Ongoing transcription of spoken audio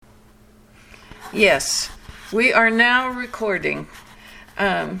Yes, we are now recording.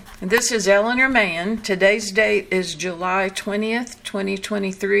 This is Eleanor Mann. Today's date is July 20th,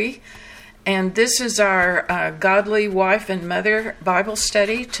 2023. And this is our Godly Wife and Mother Bible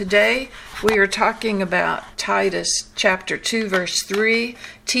study. Today we are talking about Titus chapter 2, verse 3,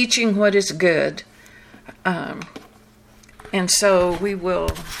 teaching what is good. And so we will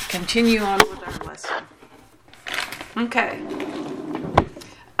continue on with our lesson. Okay.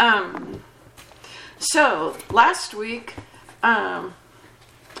 So last week, I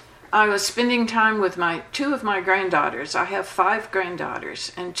was spending time with two of my granddaughters. I have 5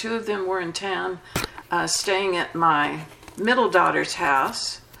 granddaughters, and 2 of them were in town, staying at my middle daughter's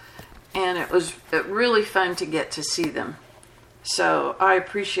house, and it was really fun to get to see them. So I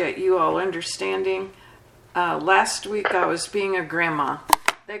appreciate you all understanding. Last week I was being a grandma.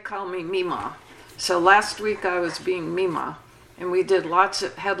 They call me Mima. So last week I was being Mima, and we had lots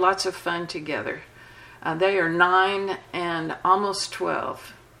of fun together. They are 9 and almost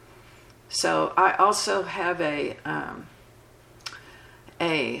 12. So I also have a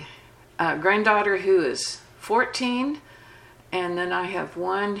granddaughter who is 14, and then I have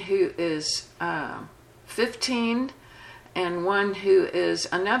one who is 15, and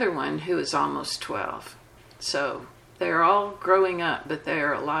another one who is almost 12. So they're all growing up, but they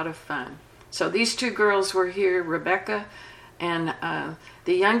are a lot of fun. So these 2 girls were here, Rebecca, and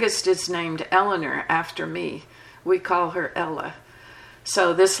the youngest is named Eleanor after me. We call her Ella.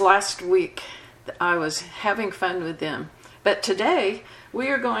 So this last week, I was having fun with them. But today, we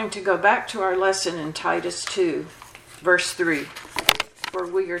are going to go back to our lesson in Titus 2, verse 3, where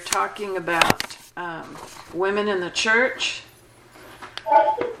we are talking about women in the church.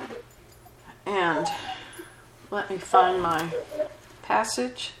 And let me find my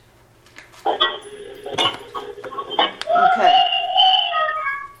passage. Okay.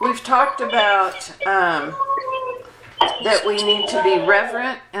 We've talked about that we need to be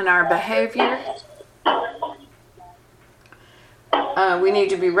reverent in our behavior. We need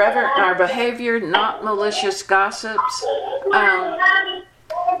to be reverent in our behavior, not malicious gossips.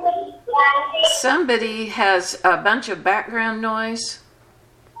 Somebody has a bunch of background noise.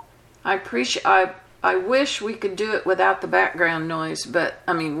 I wish we could do it without the background noise,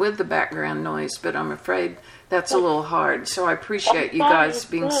 with the background noise, but I'm afraid that's a little hard. So I appreciate you guys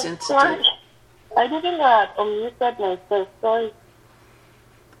being sensitive. I didn't unmute myself, sorry.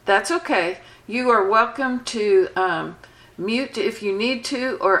 That's okay. You are welcome to mute if you need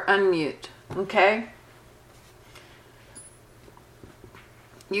to, or unmute, okay?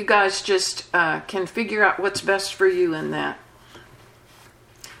 You guys just can figure out what's best for you in that.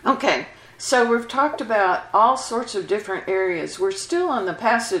 Okay, so we've talked about all sorts of different areas. We're still on the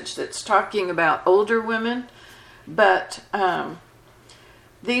passage that's talking about older women, but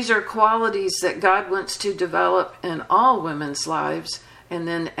these are qualities that God wants to develop in all women's lives. And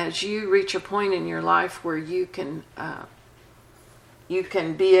then as you reach a point in your life where you can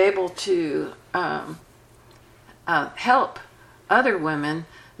be able to help other women,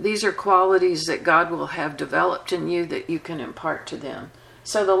 these are qualities that God will have developed in you that you can impart to them.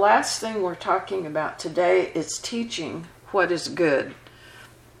 So the last thing we're talking about today is teaching what is good.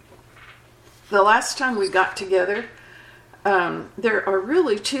 The last time we got together, there are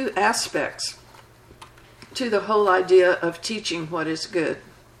really 2 aspects to the whole idea of teaching what is good.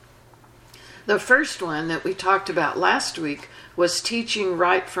 The first one that we talked about last week was teaching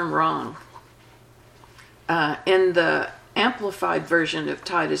right from wrong. In the Amplified version of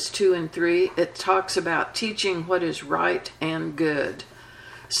Titus 2 and 3, it talks about teaching what is right and good.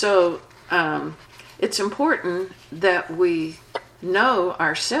 So it's important that we know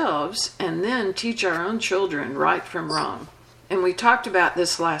ourselves and then teach our own children right from wrong. And we talked about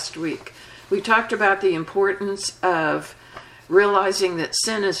this last week. We talked about the importance of realizing that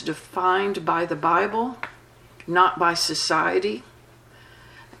sin is defined by the Bible, not by society.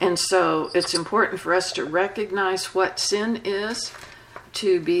 And so it's important for us to recognize what sin is,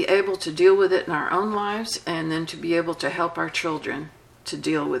 to be able to deal with it in our own lives, and then to be able to help our children to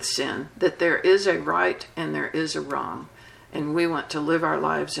deal with sin. That there is a right and there is a wrong. And we want to live our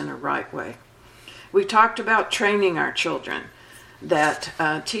lives in a right way. We talked about training our children, that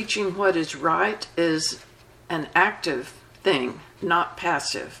teaching what is right is an active thing, not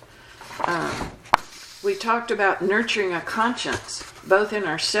passive. We talked about nurturing a conscience, both in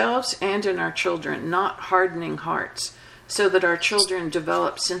ourselves and in our children, not hardening hearts, so that our children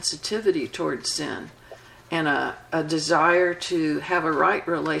develop sensitivity towards sin and a desire to have a right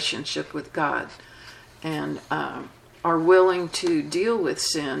relationship with God, and are willing to deal with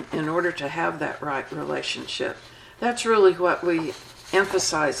sin in order to have that right relationship. That's really what we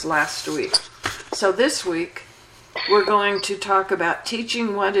emphasized last week. So this week, we're going to talk about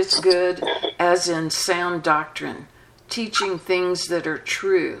teaching what is good, as in sound doctrine, teaching things that are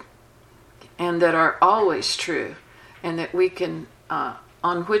true and that are always true, and that we can,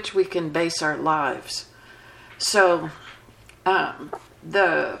 on which we can base our lives. So,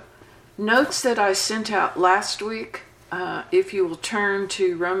 the notes that I sent out last week, if you will turn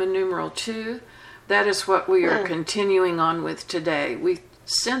to Roman numeral 2, that is what we are continuing on with today. We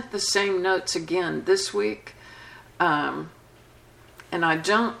sent the same notes again this week, and I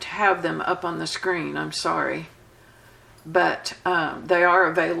don't have them up on the screen, I'm sorry, but they are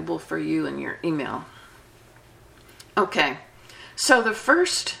available for you in your email. Okay, so the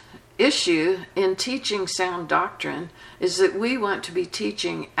first issue in teaching sound doctrine is that we want to be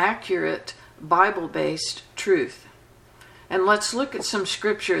teaching accurate Bible-based truth. And let's look at some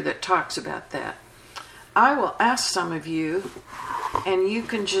scripture that talks about that. I will ask some of you, and you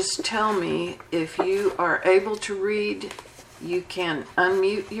can just tell me if you are able to read. You can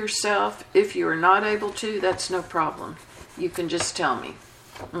unmute yourself. If you are not able to, that's no problem. You can just tell me.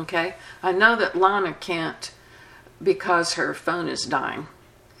 Okay? I know that Lana can't because her phone is dying.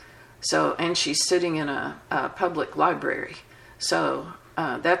 So, and she's sitting in a public library. So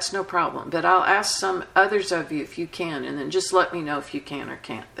that's no problem. But I'll ask some others of you if you can, and then just let me know if you can or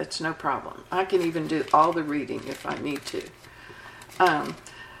can't. That's no problem. I can even do all the reading if I need to.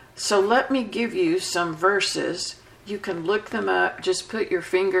 So let me give you some verses. You can look them up. Just put your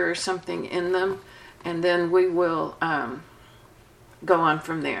finger or something in them, and then we will go on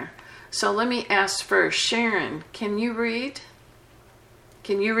from there. So let me ask first, Sharon, can you read?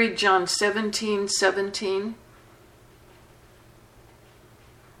 Can you read John 17:17?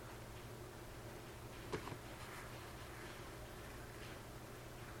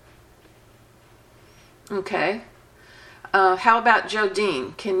 Okay. How about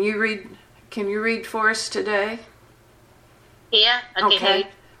Jodine? Can you read for us today? Yeah, okay.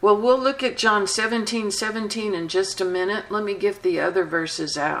 Well, we'll look at John 17:17 in just a minute. Let me get the other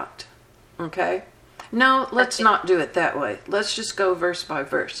verses out. Okay? No, let's not do it that way. Let's just go verse by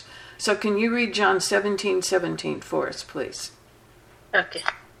verse. So can you read John 17:17 for us, please? Okay.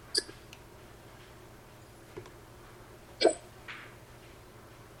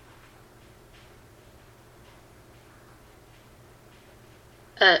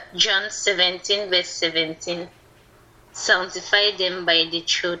 John 17, verse 17. Sanctify them by the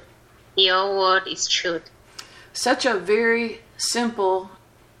truth. Your word is truth. Such a very simple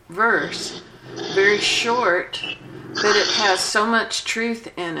verse, very short, but it has so much truth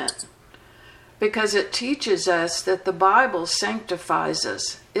in it, because it teaches us that the Bible sanctifies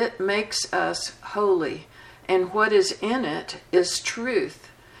us. It makes us holy, and what is in it is truth.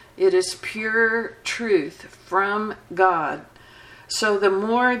 It is pure truth from God. So the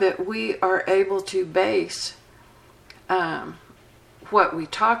more that we are able to base what we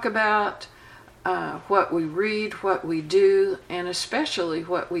talk about, what we read, what we do, and especially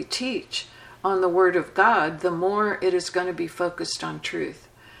what we teach on the Word of God, the more it is going to be focused on truth.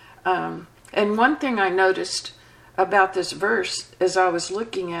 And one thing I noticed about this verse as I was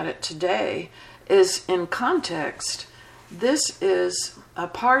looking at it today is, in context, this is a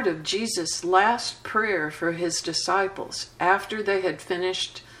part of Jesus' last prayer for his disciples after they had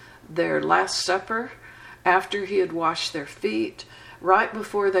finished their Last Supper, after he had washed their feet, right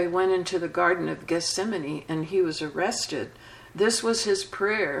before they went into the Garden of Gethsemane and he was arrested. This was his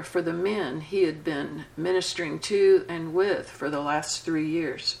prayer for the men he had been ministering to and with for the last 3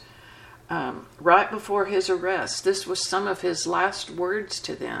 years. Right before his arrest, this was some of his last words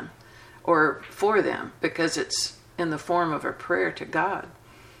to them, or for them, because it's in the form of a prayer to God.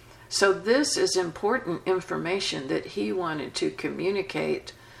 So this is important information that he wanted to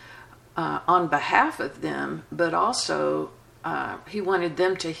communicate on behalf of them, but also he wanted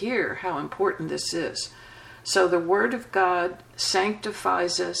them to hear how important this is. So the Word of God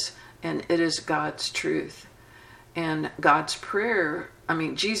sanctifies us, and it is God's truth. And God's prayer,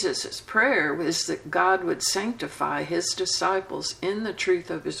 Jesus' prayer was that God would sanctify his disciples in the truth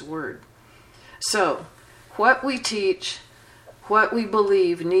of his Word. So what we teach, what we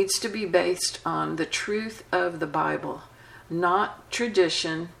believe, needs to be based on the truth of the Bible, not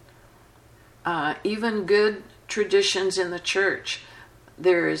tradition, even good traditions in the church.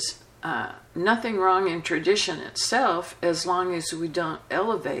 There is nothing wrong in tradition itself as long as we don't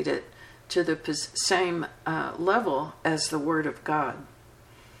elevate it to the same level as the Word of God.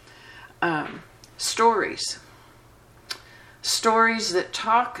 Stories that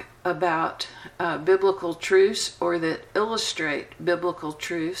talk about biblical truths or that illustrate biblical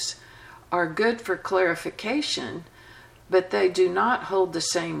truths are good for clarification, but they do not hold the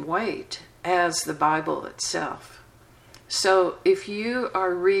same weight as the Bible itself. So if you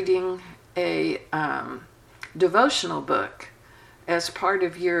are reading a devotional book as part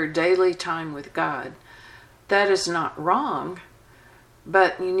of your daily time with God, that is not wrong,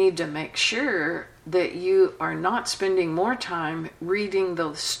 but you need to make sure that you are not spending more time reading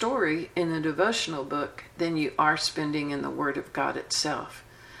the story in the devotional book than you are spending in the Word of God itself.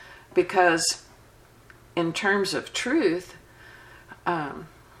 Because in terms of truth,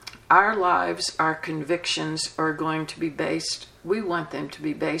 our lives, our convictions are going to be based, we want them to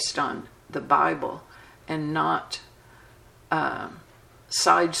be based on the Bible and not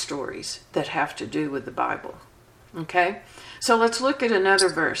side stories that have to do with the Bible. Okay? So let's look at another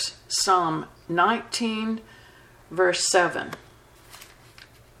verse. Psalm 19, verse 7.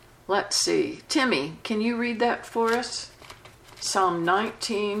 Let's see. Timmy, can you read that for us? Psalm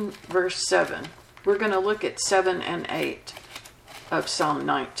 19, verse 7. We're going to look at 7 and 8 of Psalm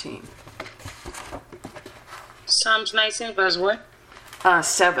 19. Psalms 19, verse what?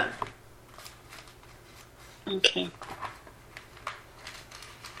 7. Okay.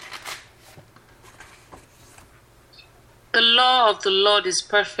 The law of the Lord is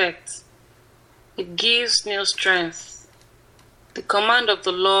perfect. It gives new strength. The command of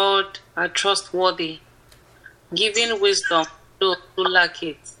the Lord are trustworthy, giving wisdom to those who lack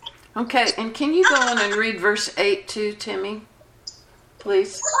it. Okay, and can you go on and read verse 8 too, Timmy?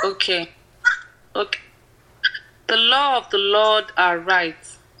 Please. Okay. The law of the Lord are right,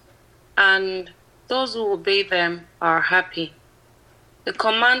 and those who obey them are happy. The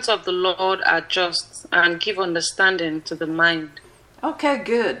commands of the Lord are just and give understanding to the mind. Okay,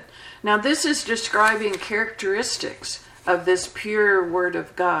 good. Now this is describing characteristics of this pure Word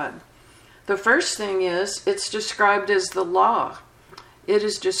of God. The first thing is it's described as the law. It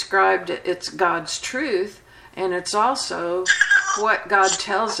is described, it's God's truth, and it's also what God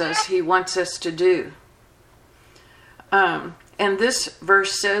tells us He wants us to do. And this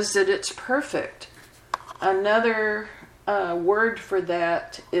verse says that it's perfect. Another word for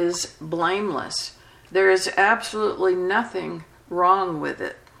that is blameless. There is absolutely nothing wrong with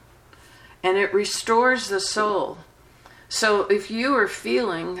it. And it restores the soul. So if you are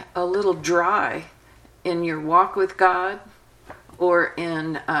feeling a little dry in your walk with God or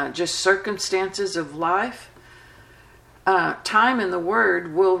in just circumstances of life, time in the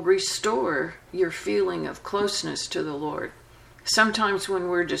Word will restore your feeling of closeness to the Lord. Sometimes when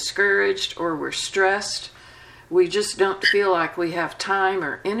we're discouraged or we're stressed, we just don't feel like we have time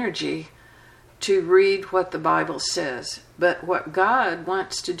or energy to read what the Bible says. But what God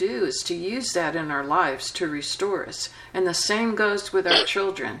wants to do is to use that in our lives to restore us. And the same goes with our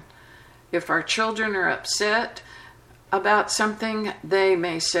children. If our children are upset about something, they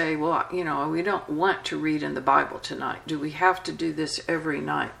may say, well, we don't want to read in the Bible tonight. Do we have to do this every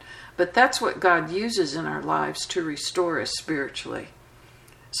night? But that's what God uses in our lives to restore us spiritually.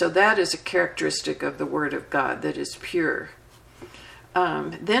 So that is a characteristic of the Word of God that is pure.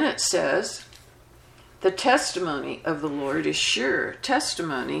 Then it says, the testimony of the Lord is sure.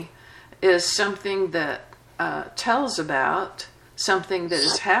 Testimony is something that tells about something that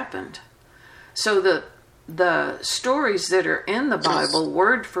has happened. So the stories that are in the Bible,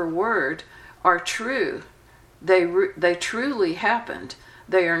 word for word, are true. They truly happened.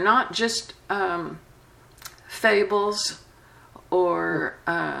 They are not just fables or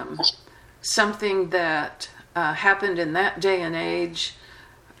something that happened in that day and age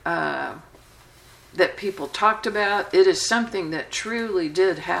that people talked about. It is something that truly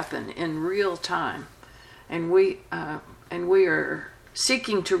did happen in real time, and we are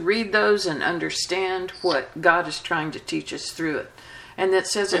seeking to read those and understand what God is trying to teach us through it. And that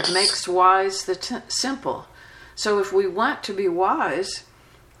says it makes wise the simple. So if we want to be wise,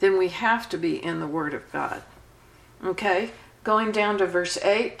 then we have to be in the Word of God. Okay? Going down to verse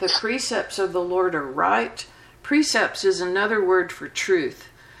 8, the precepts of the Lord are right. Precepts is another word for truth.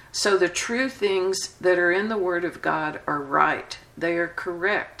 So the true things that are in the Word of God are right. They are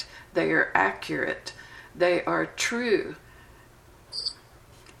correct. They are accurate. They are true.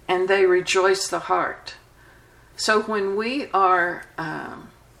 And they rejoice the heart. So when we are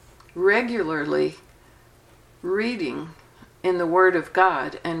regularly reading in the Word of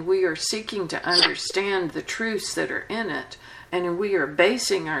God and we are seeking to understand the truths that are in it, and we are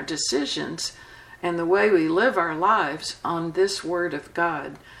basing our decisions and the way we live our lives on this Word of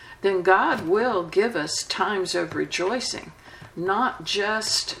God, then God will give us times of rejoicing, not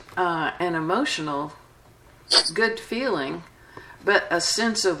just an emotional good feeling, but a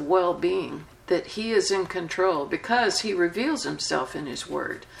sense of well-being that he is in control because he reveals himself in his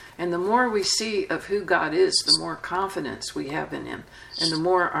word. And the more we see of who God is, the more confidence we have in him, and the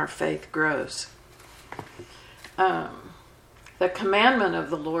more our faith grows. The commandment of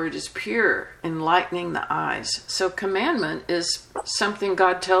the Lord is pure, enlightening the eyes. So commandment is something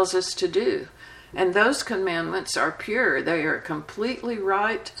God tells us to do. And those commandments are pure. They are completely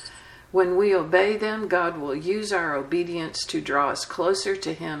right. When we obey them, God will use our obedience to draw us closer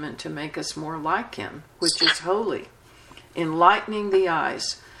to him and to make us more like him, which is holy. Enlightening the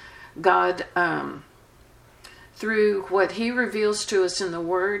eyes. God, through what he reveals to us in the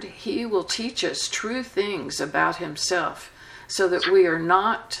word, he will teach us true things about himself, so that we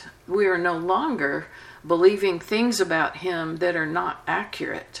are no longer believing things about him that are not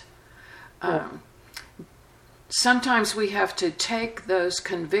accurate. Sometimes we have to take those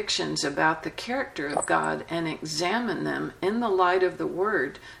convictions about the character of God and examine them in the light of the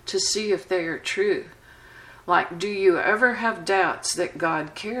word to see if they are true. Like, do you ever have doubts that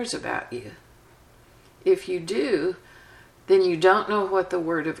God cares about you? If you do, then you don't know what the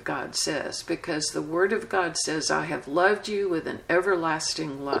Word of God says, because the Word of God says, I have loved you with an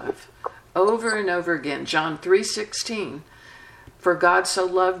everlasting love. Over and over again, John 3:16, for God so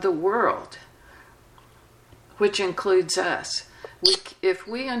loved the world, which includes us. If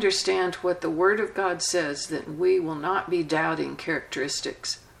we understand what the Word of God says, then we will not be doubting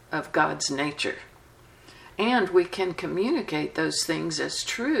characteristics of God's nature. And we can communicate those things as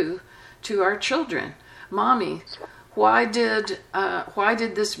true to our children. Mommy, why did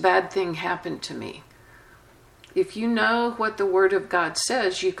this bad thing happen to me? If you know what the Word of God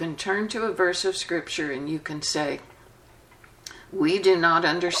says, you can turn to a verse of Scripture and you can say, we do not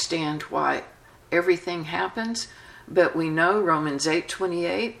understand why everything happens, but we know Romans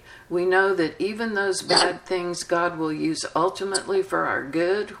 8:28. We know that even those bad things God will use ultimately for our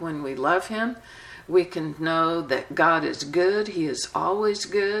good when we love him. We can know that God is good. He is always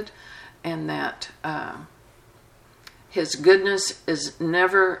good, and that his goodness is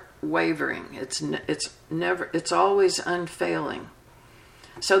never wavering. It's always unfailing.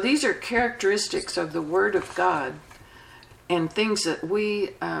 So these are characteristics of the Word of God, and things that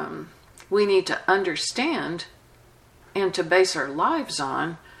we need to understand and to base our lives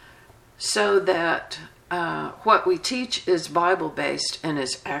on, so that what we teach is Bible-based and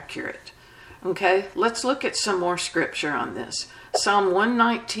is accurate. Okay, let's look at some more scripture on this. Psalm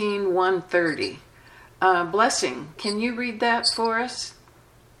 119, 130. Blessing, can you read that for us?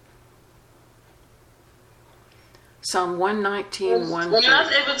 Psalm 119, 130. I'm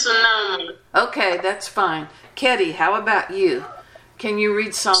not able to now. Okay, that's fine. Ketty, how about you? Can you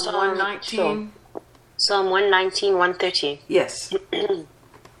read Psalm 119? Sure. Psalm 119, 130. Yes. The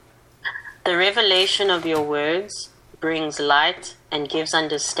revelation of your words brings light and gives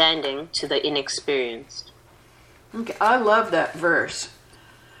understanding to the inexperienced. Okay, I love that verse.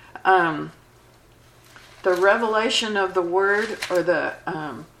 The revelation of the word, or the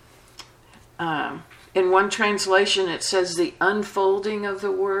in one translation it says the unfolding of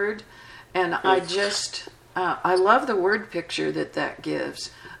the word, and I love the word picture that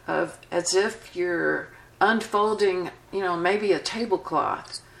gives, of as if you're unfolding, maybe a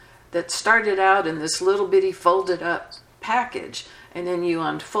tablecloth that started out in this little bitty folded up package, and then you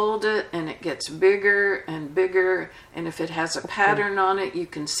unfold it and it gets bigger and bigger, and if it has a pattern on it, you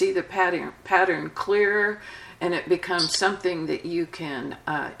can see the pattern clearer, and it becomes something that you can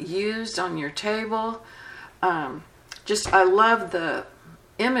use on your table. I love the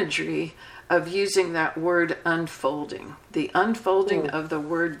imagery of using that word unfolding. The unfolding of the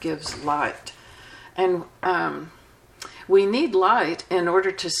word gives light. And we need light in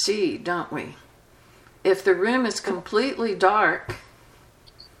order to see, don't we? If the room is completely dark,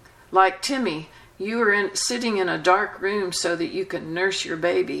 like Timmy, you are sitting in a dark room so that you can nurse your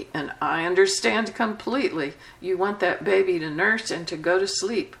baby, and I understand completely. You want that baby to nurse and to go to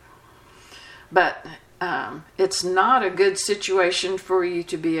sleep. But it's not a good situation for you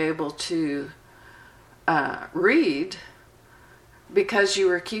to be able to read, because you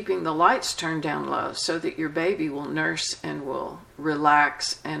are keeping the lights turned down low so that your baby will nurse and will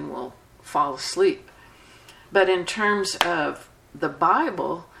relax and will fall asleep. But in terms of the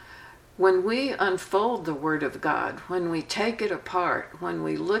Bible, when we unfold the Word of God, when we take it apart, when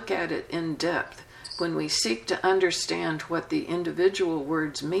we look at it in depth, when we seek to understand what the individual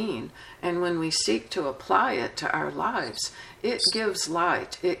words mean, and when we seek to apply it to our lives, it gives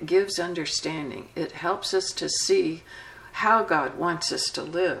light, it gives understanding, it helps us to see how God wants us to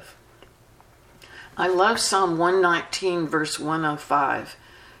live. I love Psalm 119, verse 105.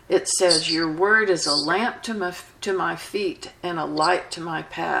 It says, your word is a lamp to my feet and a light to my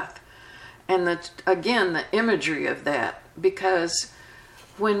path. And the imagery of that, because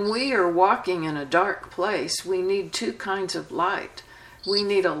when we are walking in a dark place, we need two kinds of light. We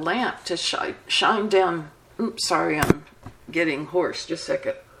need a lamp to shine down. Oops, sorry, I'm getting hoarse. Just a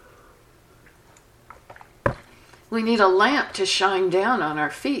second. We need a lamp to shine down on our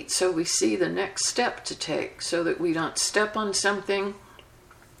feet so we see the next step to take, so that we don't step on something,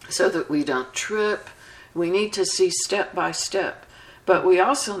 so that we don't trip. We need to see step by step. But we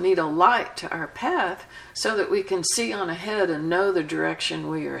also need a light to our path so that we can see on ahead and know the direction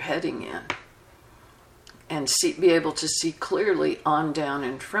we are heading in. And be able to see clearly on down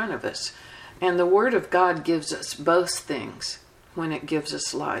in front of us. And the Word of God gives us both things when it gives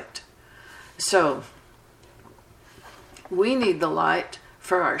us light. So, we need the light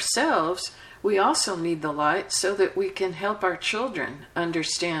for ourselves. We also need the light so that we can help our children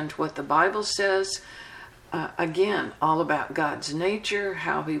understand what the Bible says. Again, all about God's nature,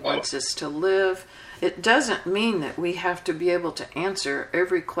 how He wants us to live. It doesn't mean that we have to be able to answer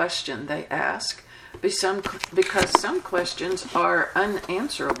every question they ask, because some questions are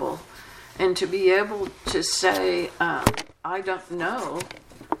unanswerable. And to be able to say, I don't know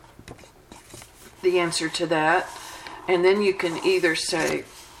the answer to that, and then you can either say,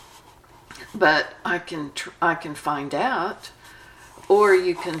 but I can find out, or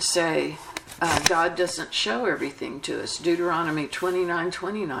you can say, God doesn't show everything to us. Deuteronomy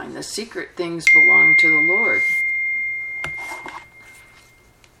 29:29. The secret things belong to the Lord.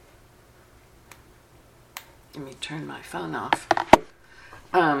 Let me turn my phone off.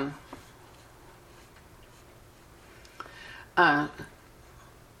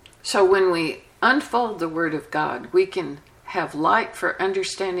 So when we unfold the Word of God, we can have light for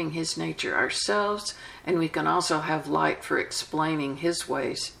understanding His nature ourselves, and we can also have light for explaining His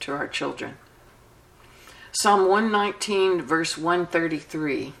ways to our children. Psalm 119, verse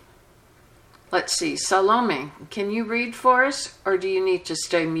 133. Let's see. Salome, can you read for us, or do you need to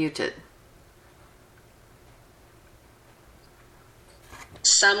stay muted?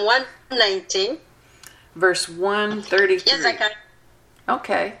 Psalm 119. Verse 133. Yes, I can.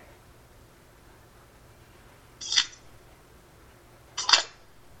 Okay.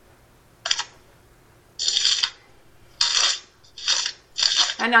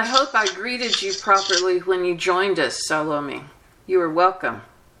 And I hope I greeted you properly when you joined us, Salome. You are welcome.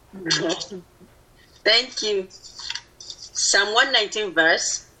 Thank you. Psalm 119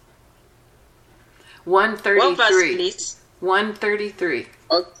 verse. 133. What verse, please? 133.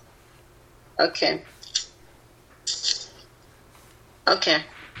 Okay. Okay.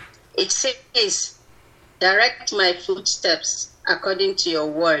 It says, direct my footsteps according to your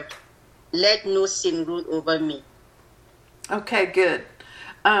word. Let no sin rule over me. Okay, good.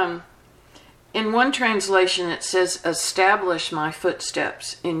 In one translation it says, establish my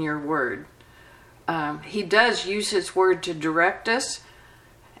footsteps in your word. He does use His word to direct us,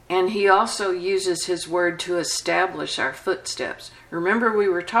 and He also uses His word to establish our footsteps. Remember, we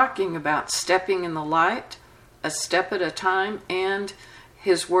were talking about stepping in the light, a step at a time, and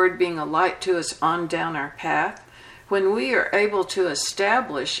His word being a light to us on down our path. When we are able to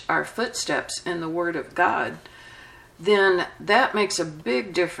establish our footsteps in the Word of God, then that makes a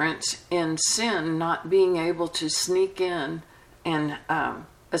big difference in sin not being able to sneak in and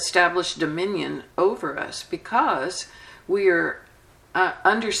establish dominion over us, because we are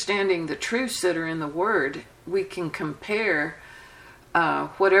understanding the truths that are in the Word. We can compare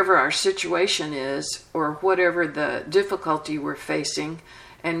whatever our situation is or whatever the difficulty we're facing,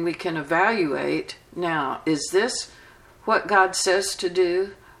 and we can evaluate, now, is this what God says to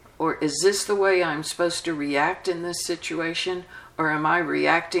do? Or is this the way I'm supposed to react in this situation? Or am I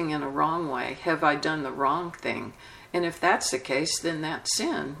reacting in a wrong way? Have I done the wrong thing? And if that's the case, then that's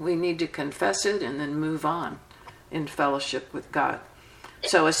sin. We need to confess it and then move on in fellowship with God.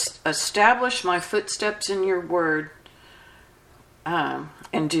 So establish my footsteps in your word,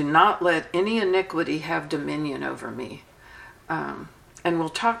 and do not let any iniquity have dominion over me. And we'll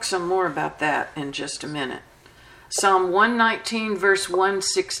talk some more about that in just a minute. Psalm 119, verse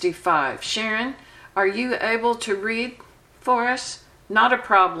 165. Sharon, are you able to read for us? Not a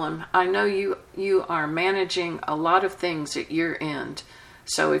problem. I know you are managing a lot of things at your end.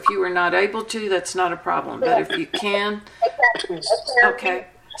 So if you are not able to, that's not a problem. But if you can, okay.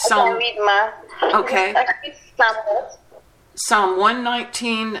 Psalm, okay. Psalm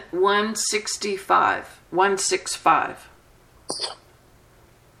 119, 165. 165.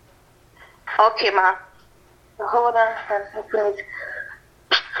 Okay, Ma. Hold on, please.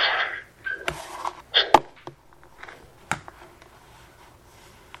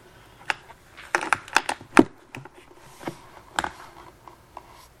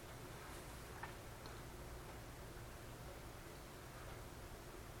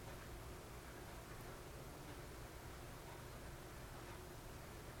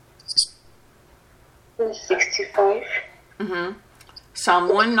 65. Mm-hmm. Psalm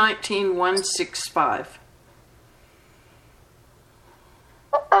 119, 165.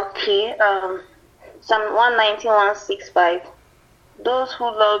 Okay, Psalm 119, 165. Those who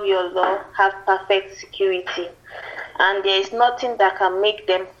love your law have perfect security, and there is nothing that can make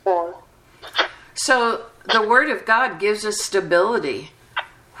them fall. So the Word of God gives us stability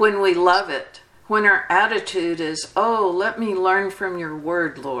when we love it, when our attitude is, oh, let me learn from your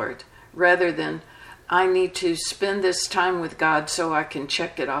Word, Lord, rather than I need to spend this time with God so I can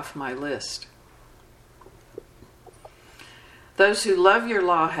check it off my list. Those who love your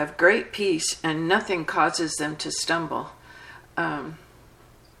law have great peace, and nothing causes them to stumble.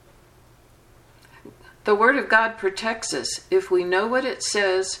 The Word of God protects us. If we know what it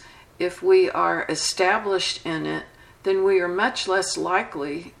says, if we are established in it, then we are much less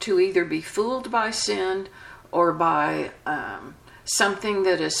likely to either be fooled by sin or by something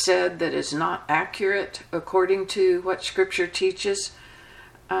that is said that is not accurate according to what Scripture teaches.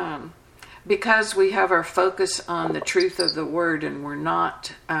 Because we have our focus on the truth of the Word, and we're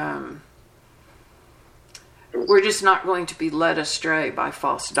just not going to be led astray by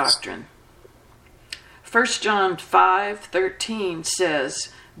false doctrine. 1 John 5:13 says,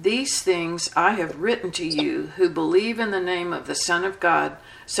 "These things I have written to you who believe in the name of the Son of God,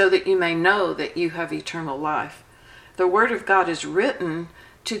 so that you may know that you have eternal life." The Word of God is written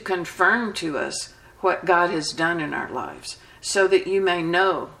to confirm to us what God has done in our lives, so that you may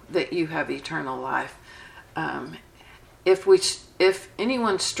know that you have eternal life. If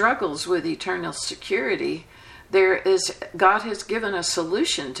anyone struggles with eternal security, God has given a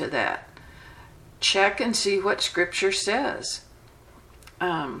solution to that. Check and see what Scripture says.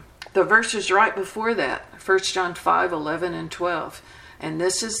 The verses right before that, 1 John 5:11 and 12. "And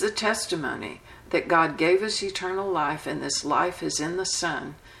this is the testimony, that God gave us eternal life, and this life is in the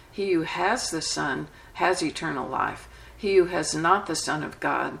Son. He who has the Son has eternal life. He who has not the Son of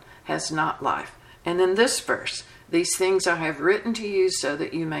God has not life." And in this verse, "These things I have written to you so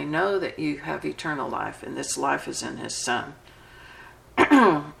that you may know that you have eternal life, and this life is in His Son."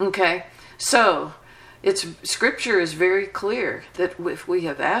 Okay, so Scripture is very clear that if we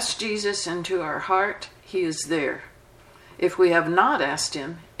have asked Jesus into our heart, He is there. If we have not asked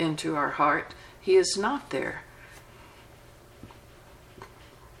Him into our heart, He is not there.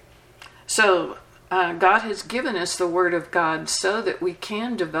 So God has given us the Word of God so that we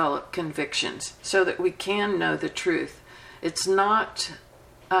can develop convictions, so that we can know the truth. It's not,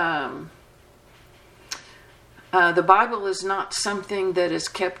 the Bible is not something that is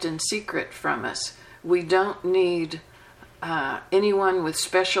kept in secret from us. We don't need anyone with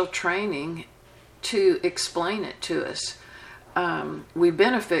special training to explain it to us. We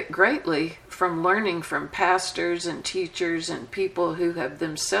benefit greatly from learning from pastors and teachers and people who have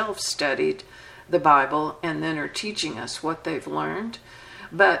themselves studied the Bible and then are teaching us what they've learned.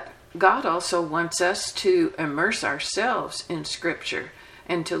 But God also wants us to immerse ourselves in Scripture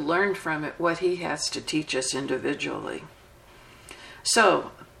and to learn from it what He has to teach us individually.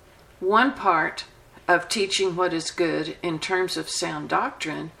 So, one part of teaching what is good in terms of sound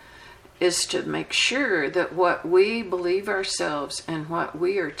doctrine is to make sure that what we believe ourselves and what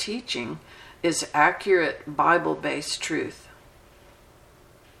we are teaching is accurate Bible-based truth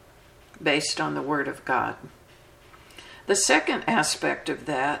based on the Word of God. The second aspect of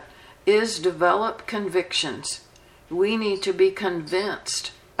that is develop convictions. We need to be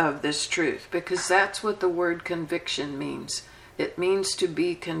convinced of this truth, because that's what the word conviction means. It means to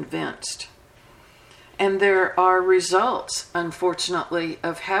be convinced. And there are results, unfortunately,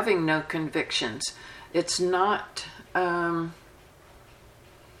 of having no convictions. It's not, I'm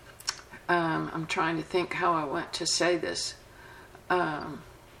trying to think how I want to say this.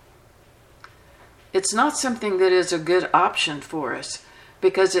 It's not something that is a good option for us,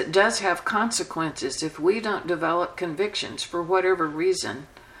 because it does have consequences if we don't develop convictions for whatever reason.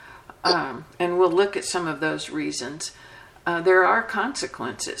 And we'll look at some of those reasons. There are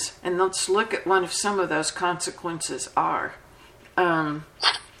consequences, and let's look at what some of those consequences are.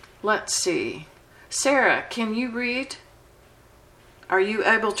 Let's see. Sarah, can you read? Are you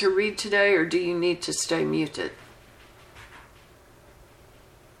able to read today, or do you need to stay muted?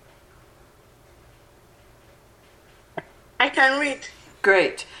 I can read.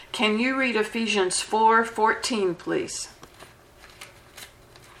 Great. Can you read Ephesians 4:14, please?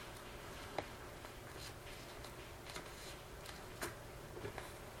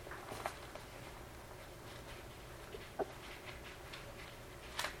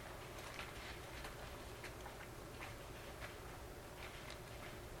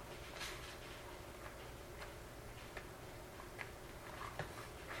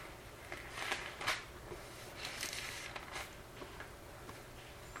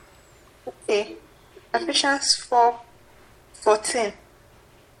 Okay. Ephesians 4:14.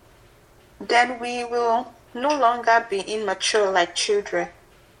 Then we will no longer be immature like children.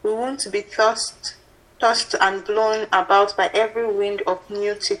 We won't be tossed and blown about by every wind of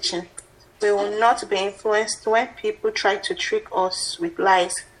new teaching. We will not be influenced when people try to trick us with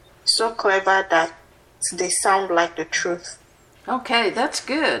lies so clever that they sound like the truth. Okay, that's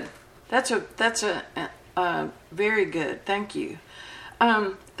good. That's very good. Thank you.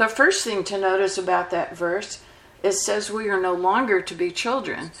 The first thing to notice about that verse, it says we are no longer to be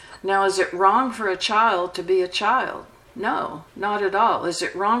children. Now, is it wrong for a child to be a child? No, not at all. Is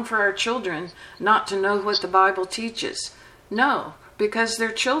it wrong for our children not to know what the Bible teaches? No, because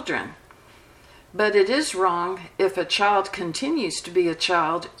they're children. But it is wrong if a child continues to be a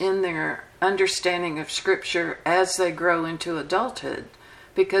child in their understanding of Scripture as they grow into adulthood,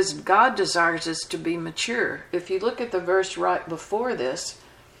 because God desires us to be mature. If you look at the verse right before this,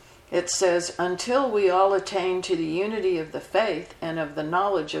 it says, until we all attain to the unity of the faith and of the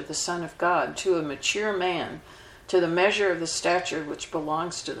knowledge of the Son of God, to a mature man, to the measure of the stature which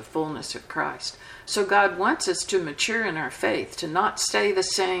belongs to the fullness of Christ. So God wants us to mature in our faith, to not stay the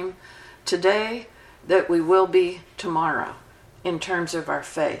same today that we will be tomorrow in terms of our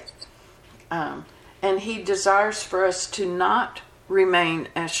faith. And He desires for us to not remain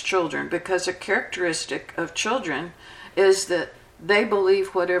as children, because a characteristic of children is that they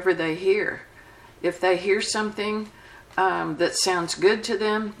believe whatever they hear. If they hear something that sounds good to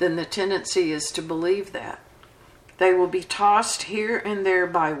them, then the tendency is to believe that. They will be tossed here and there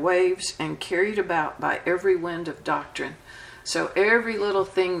by waves and carried about by every wind of doctrine. So every little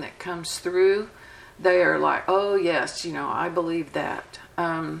thing that comes through, they are like, oh yes, I believe that.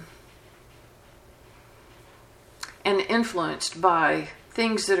 And influenced by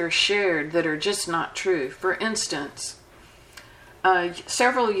things that are shared that are just not true. For instance,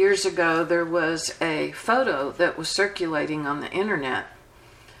 several years ago, there was a photo that was circulating on the internet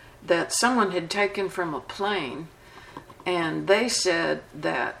that someone had taken from a plane, and they said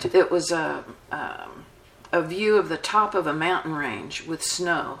that it was a view of the top of a mountain range with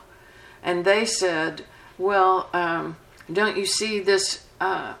snow. And they said, well, don't you see this?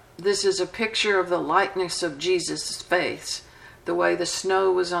 This is a picture of the likeness of Jesus' face. The way the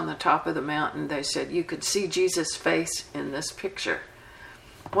snow was on the top of the mountain, they said you could see Jesus' face in this picture.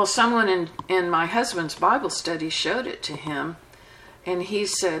 Well, someone in my husband's Bible study showed it to him, and he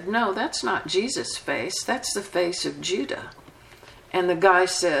said, no, that's not Jesus' face. That's the face of Judah. And the guy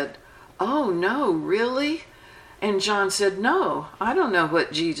said, oh, no, really? And John said, no, I don't know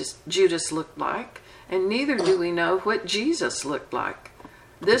what Judas looked like, and neither do we know what Jesus looked like.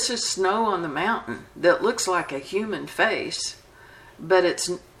 This is snow on the mountain that looks like a human face, but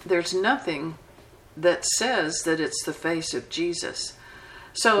there's nothing that says that it's the face of Jesus.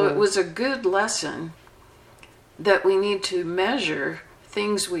 So it was a good lesson that we need to measure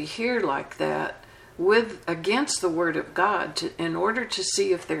things we hear like that against the Word of God in order to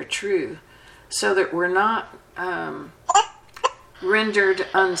see if they're true, so that we're not rendered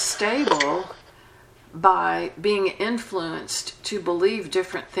unstable by being influenced to believe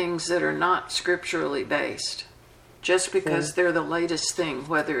different things that are not scripturally based, just because they're the latest thing,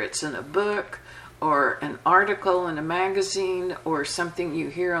 whether it's in a book or an article in a magazine or something you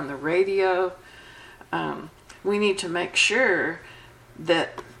hear on the radio. We need to make sure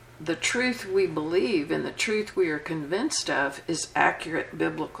that the truth we believe and the truth we are convinced of is accurate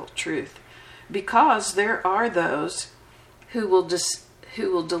biblical truth, because there are those who will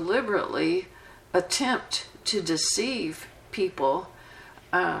deliberately attempt to deceive people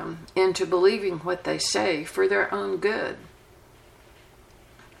into believing what they say for their own good.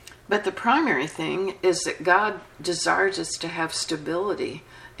 But the primary thing is that God desires us to have stability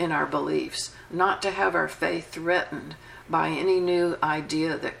in our beliefs, not to have our faith threatened by any new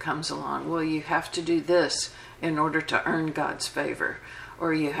idea that comes along. Well, you have to do this in order to earn God's favor,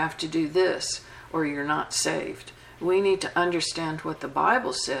 or you have to do this, or you're not saved. We need to understand what the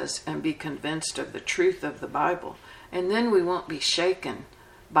Bible says and be convinced of the truth of the Bible. And then we won't be shaken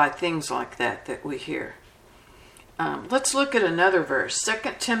by things like that we hear. Let's look at another verse.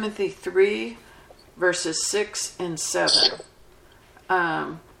 2 Timothy 3, verses 6 and 7.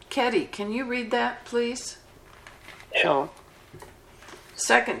 Ketty, can you read that, please? Sure.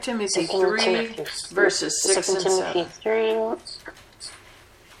 2 Timothy 3, verses 6 and 7. 2 Timothy 3,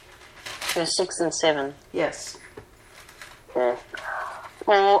 verse 6 and 7. Yes. For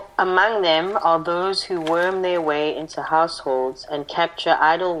among them are those who worm their way into households and capture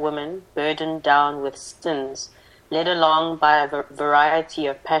idle women burdened down with sins, led along by a variety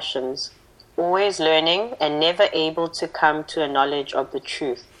of passions, always learning and never able to come to a knowledge of the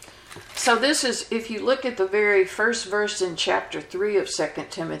truth. So this is, if you look at the very first verse in chapter 3 of 2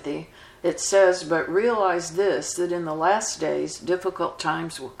 Timothy, it says, "But realize this, that in the last days difficult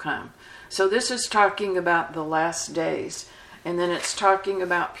times will come." So this is talking about the last days. And then it's talking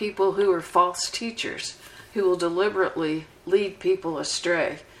about people who are false teachers, who will deliberately lead people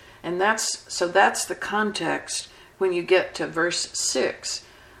astray. And that's the context when you get to verse 6,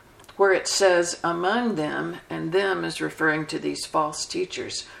 where it says, "Among them," and them is referring to these false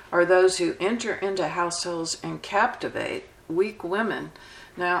teachers, "are those who enter into households and captivate weak women."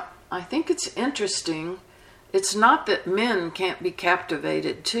 Now, I think it's interesting. It's not that men can't be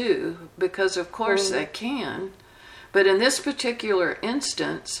captivated too, because of course they can. But in this particular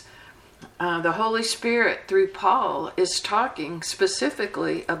instance, the Holy Spirit, through Paul, is talking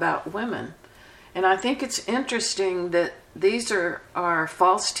specifically about women. And I think it's interesting that these are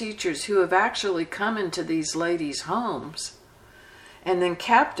false teachers who have actually come into these ladies' homes and then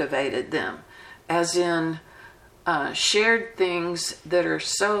captivated them, as in shared things that are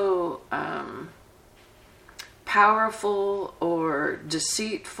so powerful or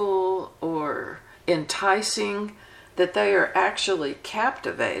deceitful or enticing that they are actually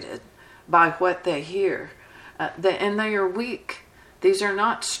captivated by what they hear. And they are weak. These are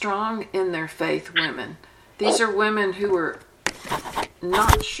not strong in their faith women. These are women who are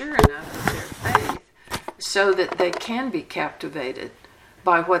not sure enough of their faith so that they can be captivated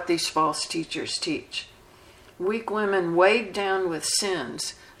by what these false teachers teach. Weak women weighed down with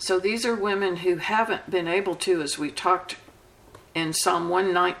sins. So these are women who haven't been able to, as we talked in Psalm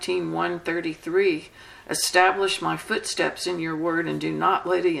 119, 133, "Establish my footsteps in your word and do not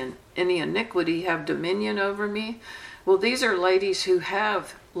let any iniquity have dominion over me." Well, these are ladies who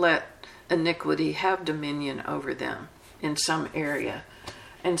have let iniquity have dominion over them in some area.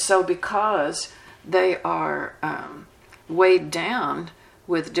 And so because they are weighed down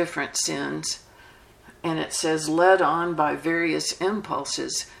with different sins, and it says led on by various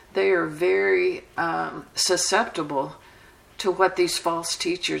impulses, they are very susceptible to what these false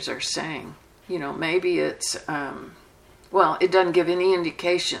teachers are saying. You know, maybe it's, it doesn't give any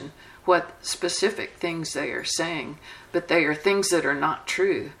indication what specific things they are saying, but they are things that are not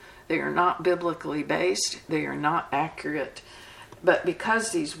true. They are not biblically based. They are not accurate. But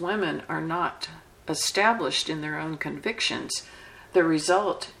because these women are not established in their own convictions, the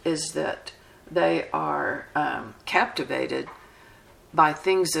result is that they are captivated by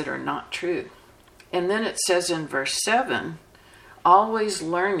things that are not true. And then it says in verse 7, "Always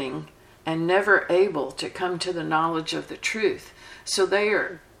learning and never able to come to the knowledge of the truth." So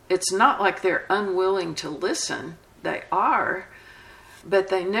it's not like they're unwilling to listen. They are, but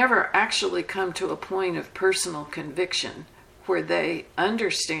they never actually come to a point of personal conviction where they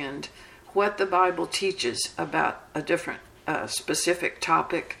understand what the Bible teaches about a different specific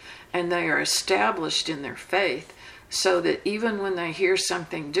topic, and they are established in their faith so that even when they hear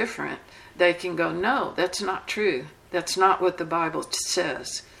something different, they can go, "No, that's not true. That's not what the Bible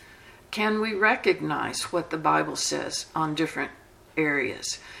says." Can we recognize what the Bible says on different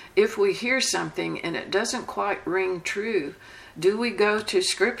areas? If we hear something and it doesn't quite ring true, do we go to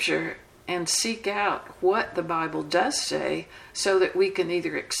Scripture and seek out what the Bible does say so that we can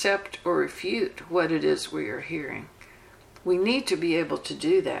either accept or refute what it is we are hearing? We need to be able to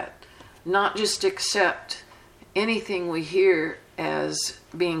do that, not just accept anything we hear as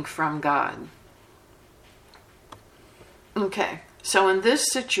being from God. Okay, so in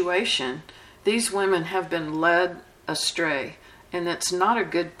this situation, these women have been led astray, and that's not a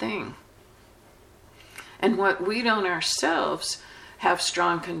good thing. And what we don't ourselves have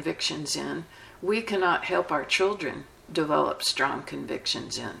strong convictions in, we cannot help our children develop strong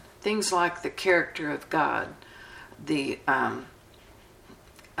convictions in. Things like the character of God, the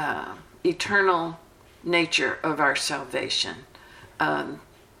eternal nature of our salvation,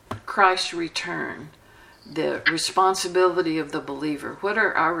 Christ's return, the responsibility of the believer. What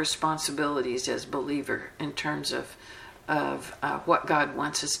are our responsibilities as believer in terms of what God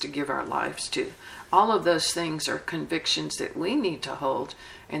wants us to give our lives to? All of those things are convictions that we need to hold,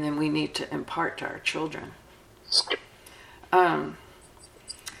 and then we need to impart to our children.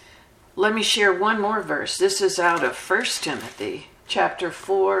 Let me share one more verse. This is out of 1 Timothy chapter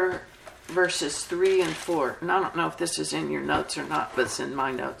 4, verses 3 and 4. And I don't know if this is in your notes or not, but it's in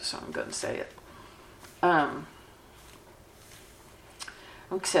my notes, so I'm going to say it.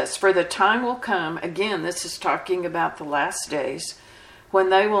 It says, "For the time will come," again, this is talking about the last days, "when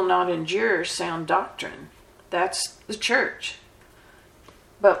they will not endure sound doctrine." That's the church.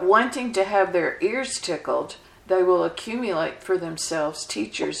 "But wanting to have their ears tickled, they will accumulate for themselves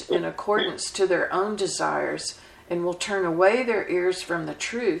teachers in accordance to their own desires, and will turn away their ears from the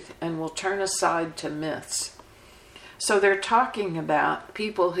truth and will turn aside to myths. So they're talking about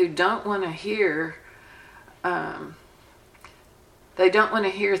people who don't want to hear, they don't want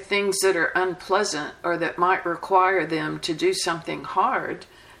to hear things that are unpleasant or that might require them to do something hard.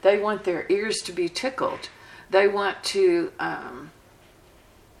 They want their ears to be tickled. They want to,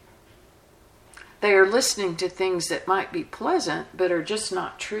 they are listening to things that might be pleasant but are just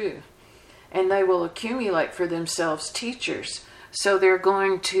not true. And they will accumulate for themselves teachers. So they're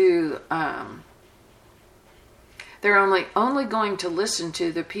going to, they're only going to listen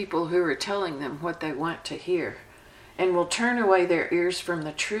to the people who are telling them what they want to hear, and will turn away their ears from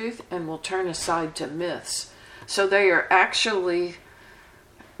the truth and will turn aside to myths. So they are actually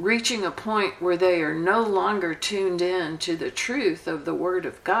reaching a point where they are no longer tuned in to the truth of the Word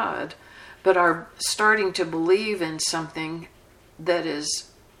of God, but are starting to believe in something that is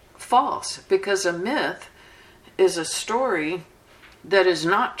false, because a myth is a story that is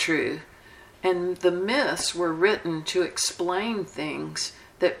not true, and the myths were written to explain things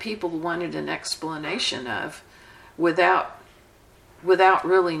that people wanted an explanation of without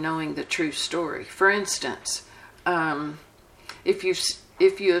really knowing the true story. For instance, if you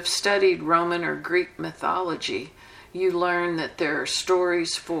have studied Roman or Greek mythology, you learn that there are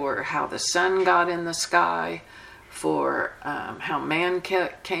stories for how the sun got in the sky, for how man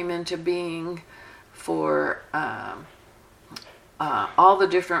came into being, for all the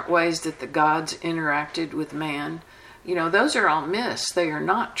different ways that the gods interacted with man. You know, those are all myths. They are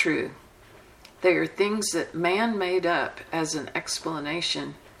not true. They are things that man made up as an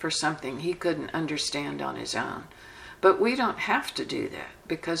explanation for something he couldn't understand on his own. But we don't have to do that,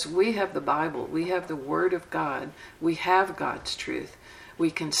 because we have the Bible. We have the Word of God. We have God's truth.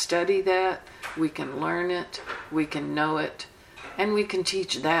 We can study that. We can learn it. We can know it. And we can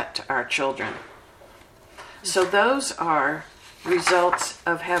teach that to our children. So those are results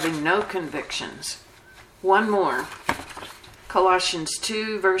of having no convictions. One more. Colossians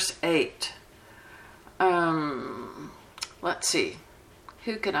 2, verse 8. Let's see.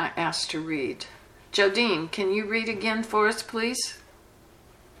 Who can I ask to read? Jodine, can you read again for us, please?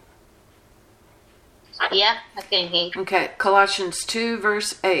 Yeah, I can hear. Okay, Colossians 2,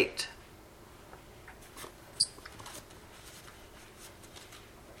 verse 8.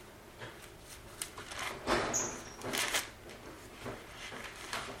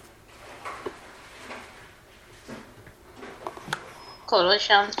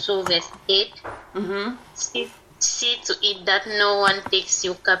 Colossians 2, verse 8. Mm-hmm. See to it that no one takes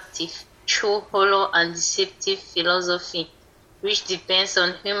you captive through hollow and deceptive philosophy, which depends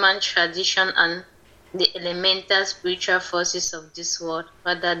on human tradition and the elemental spiritual forces of this world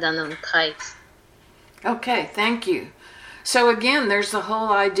rather than on Christ. Okay, thank you. So again, there's the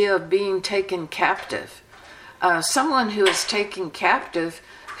whole idea of being taken captive. Someone who is taken captive,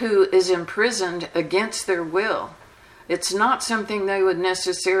 who is imprisoned against their will. It's not something they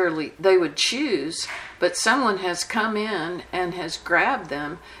would choose, but someone has come in and has grabbed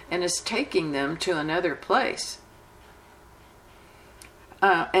them and is taking them to another place.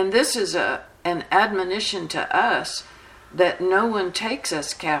 And this is an admonition to us that no one takes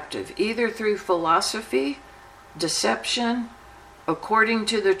us captive, either through philosophy, deception, according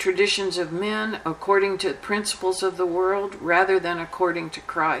to the traditions of men, according to principles of the world, rather than according to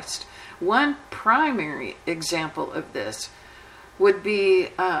Christ. One primary example of this would be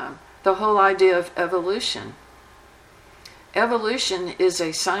the whole idea of evolution. Evolution is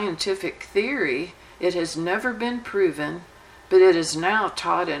a scientific theory. It has never been proven, but it is now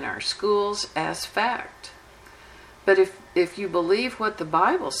taught in our schools as fact. But if you believe what the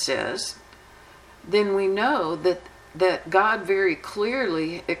Bible says, then we know that God very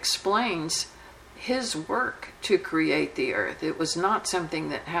clearly explains His work to create the earth. It was not something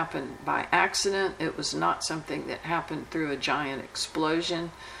that happened by accident. It was not something that happened through a giant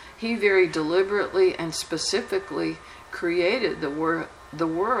explosion. He very deliberately and specifically created the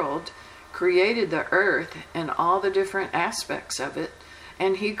world, created the earth and all the different aspects of it,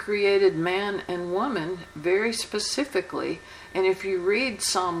 and He created man and woman very specifically. And if you read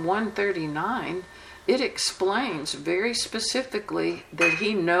Psalm 139, it explains very specifically that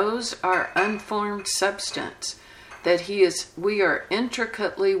He knows our unformed substance, that we are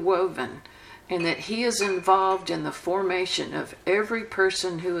intricately woven, and that He is involved in the formation of every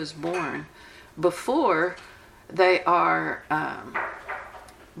person who is born before there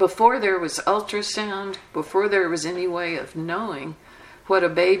was ultrasound, before there was any way of knowing what a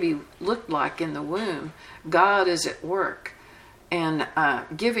baby looked like in the womb. God is at work and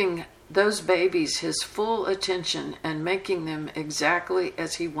giving those babies His full attention and making them exactly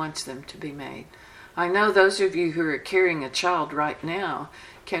as He wants them to be made. I know those of you who are carrying a child right now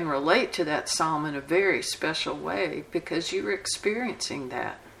can relate to that psalm in a very special way because you're experiencing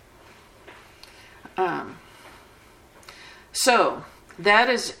that. So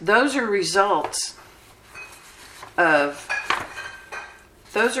those are results of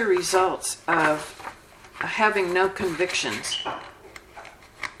having no convictions.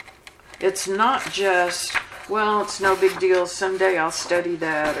 It's not just, well, it's no big deal, someday I'll study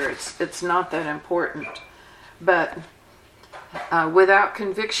that, or it's not that important. But without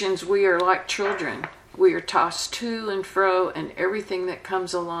convictions, we are like children. We are tossed to and fro, and everything that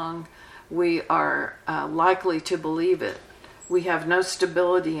comes along, we are likely to believe it. We have no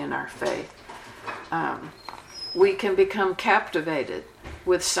stability in our faith. We can become captivated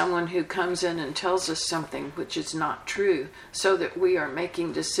with someone who comes in and tells us something which is not true, so that we are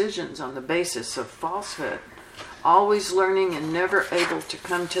making decisions on the basis of falsehood, always learning and never able to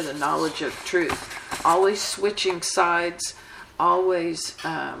come to the knowledge of truth, always switching sides, always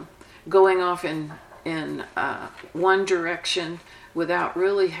going off in one direction without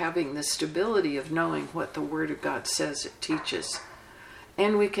really having the stability of knowing what the Word of God says it teaches.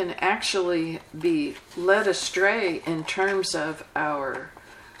 And we can actually be led astray in terms of our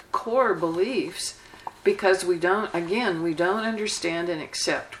core beliefs because we don't understand and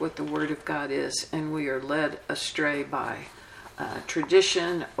accept what the Word of God is, and we are led astray by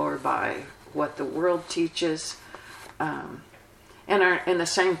tradition or by what the world teaches. And the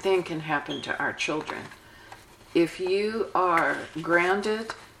same thing can happen to our children. If you are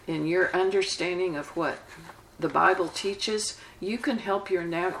grounded in your understanding of what the Bible teaches, you can help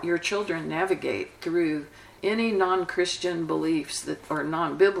your children navigate through any non-Christian beliefs or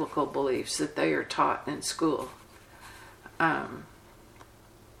non-biblical beliefs that they are taught in school. That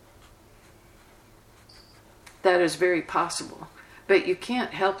is very possible. But you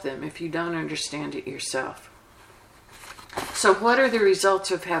can't help them if you don't understand it yourself. So what are the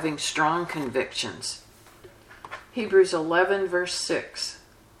results of having strong convictions? Hebrews 11, verse 6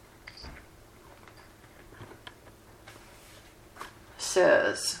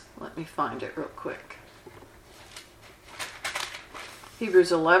 says, let me find it real quick.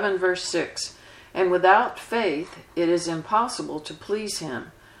 Hebrews 11, verse 6, and without faith it is impossible to please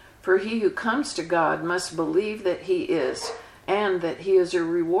him, for he who comes to God must believe that he is, and that he is a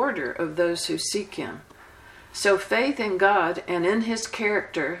rewarder of those who seek him. So faith in God and in his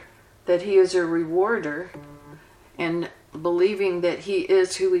character, that he is a rewarder, and believing that he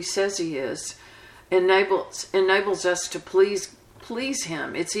is who he says he is, enables us to please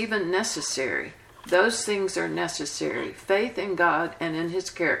him. It's even necessary. Those things are necessary. Faith in God and in his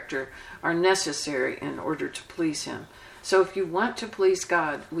character are necessary in order to please him. So if you want to please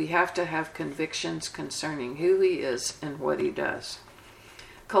God, we have to have convictions concerning who he is and what he does.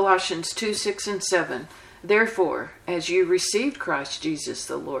 Colossians 2, 6 and 7. Therefore, as you received Christ Jesus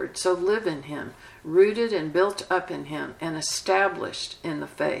the Lord, so live in him, rooted and built up in him, and established in the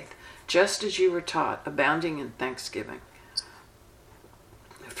faith, just as you were taught, abounding in thanksgiving.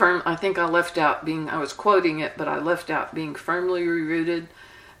 I think I was quoting it, but I left out being firmly rooted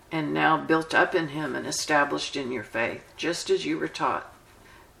and now built up in him and established in your faith, just as you were taught,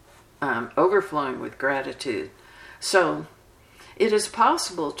 overflowing with gratitude. So it is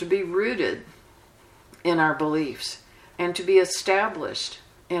possible to be rooted in our beliefs and to be established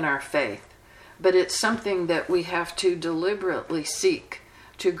in our faith, but it's something that we have to deliberately seek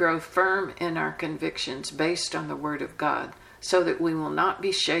to grow firm in our convictions based on the Word of God, so that we will not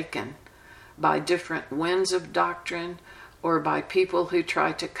be shaken by different winds of doctrine or by people who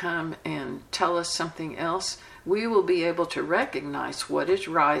try to come and tell us something else. We will be able to recognize what is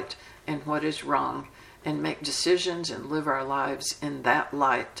right and what is wrong and make decisions and live our lives in that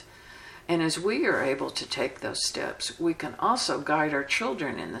light. And as we are able to take those steps, we can also guide our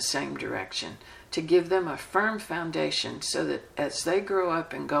children in the same direction, to give them a firm foundation so that as they grow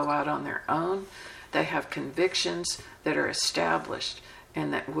up and go out on their own, they have convictions that are established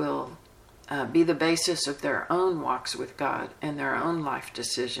and that will be the basis of their own walks with God and their own life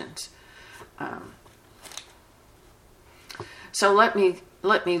decisions. So let me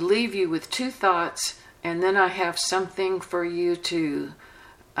leave you with two thoughts, and then I have something for you to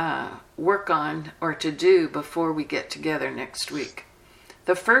work on or to do before we get together next week.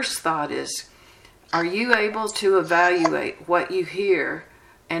 The first thought is, are you able to evaluate what you hear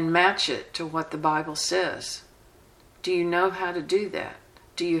and match it to what the Bible says? Do you know how to do that?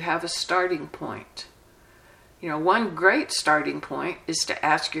 Do you have a starting point? One great starting point is to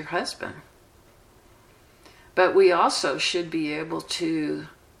ask your husband. But we also should be able to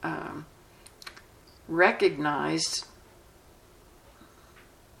recognize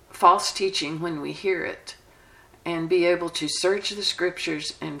false teaching when we hear it, and be able to search the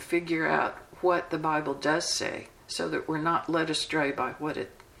scriptures and figure out what the Bible does say, so that we're not led astray by what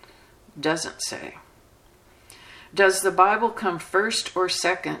it doesn't say. Does the Bible come first or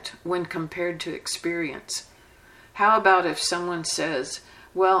second when compared to experience? How about if someone says,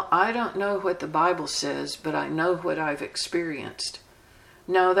 well, I don't know what the Bible says, but I know what I've experienced?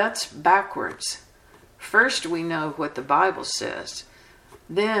 No, that's backwards. First we know what the Bible says.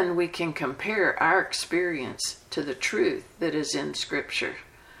 Then we can compare our experience to the truth that is in Scripture.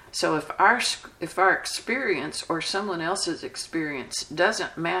 So if our experience or someone else's experience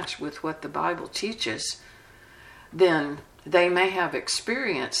doesn't match with what the Bible teaches, then they may have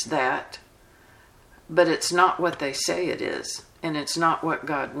experienced that, but it's not what they say it is, and it's not what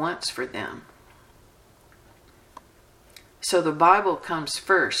God wants for them. So the Bible comes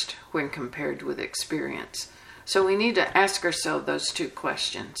first when compared with experience. So we need to ask ourselves those two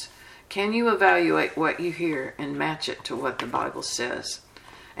questions. Can you evaluate what you hear and match it to what the Bible says?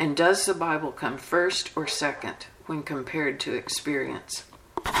 And does the Bible come first or second when compared to experience?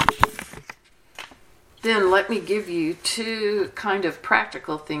 Then let me give you two kind of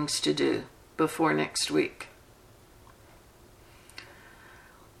practical things to do before next week.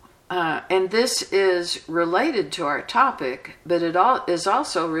 And this is related to our topic, but it is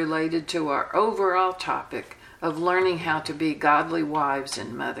also related to our overall topic of learning how to be godly wives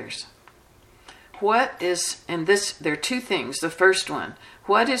and mothers. There are two things. The first one,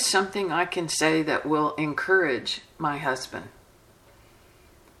 what is something I can say that will encourage my husband?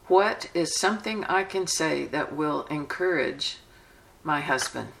 What is something I can say that will encourage my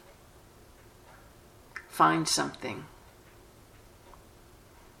husband? Find something.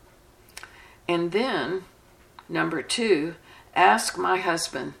 And then, number 2, ask my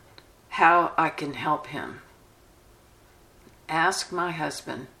husband how I can help him. Ask my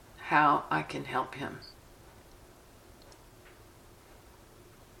husband how I can help him.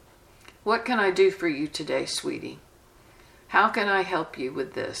 What can I do for you today, sweetie? How can I help you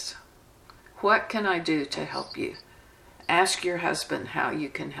with this? What can I do to help you? Ask your husband how you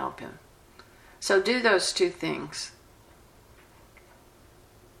can help him. So do those two things.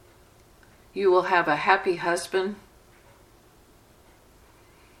 You will have a happy husband,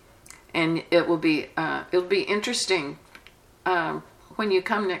 and it'll be interesting. When you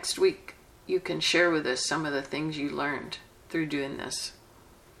come next week, you can share with us some of the things you learned through doing this.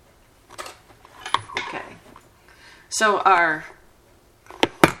 Okay. So our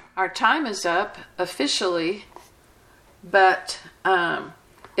time is up officially, but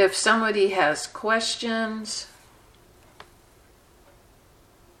if somebody has questions,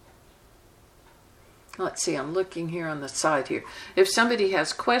 let's see, I'm looking here on the side here. If somebody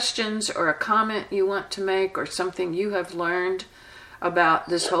has questions or a comment you want to make or something you have learned about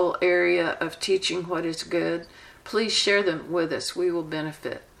this whole area of teaching what is good, please share them with us. We will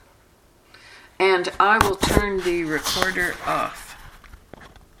benefit. And I will turn the recorder off.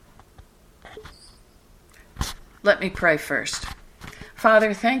 Let me pray first.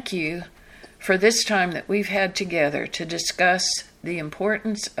 Father, thank you for this time that we've had together to discuss the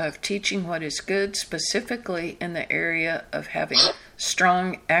importance of teaching what is good, specifically in the area of having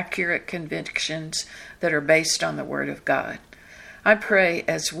strong, accurate convictions that are based on the Word of God. I pray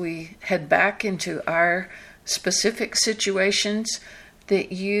as we head back into our specific situations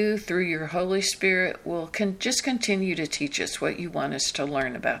that you, through your Holy Spirit, will just continue to teach us what you want us to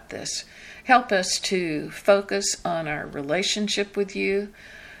learn about this. Help us to focus on our relationship with you,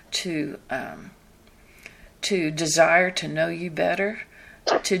 to desire to know you better,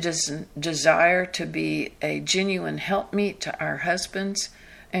 to desire to be a genuine helpmeet to our husbands,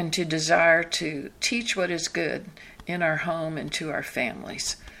 and to desire to teach what is good in our home and to our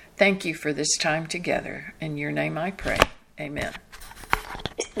families. Thank you for this time together. In your name I pray. Amen.